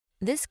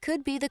This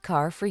could be the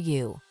car for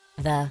you.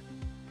 The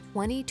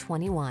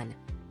 2021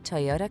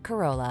 Toyota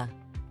Corolla.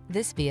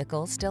 This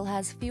vehicle still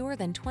has fewer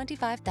than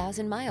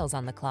 25,000 miles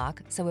on the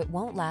clock, so it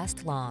won't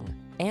last long.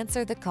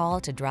 Answer the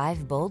call to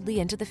drive boldly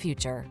into the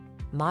future.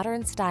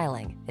 Modern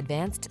styling,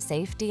 advanced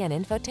safety and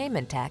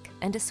infotainment tech,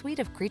 and a suite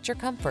of creature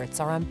comforts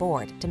are on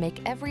board to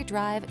make every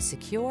drive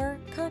secure,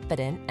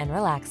 confident, and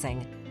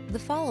relaxing. The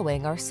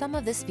following are some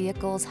of this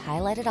vehicle's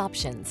highlighted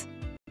options: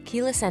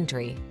 keyless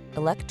entry,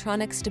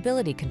 electronic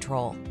stability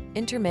control,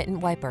 intermittent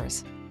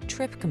wipers,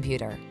 trip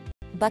computer,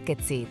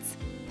 bucket seats,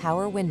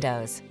 power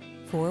windows,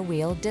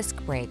 four-wheel disc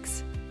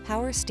brakes,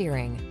 power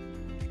steering,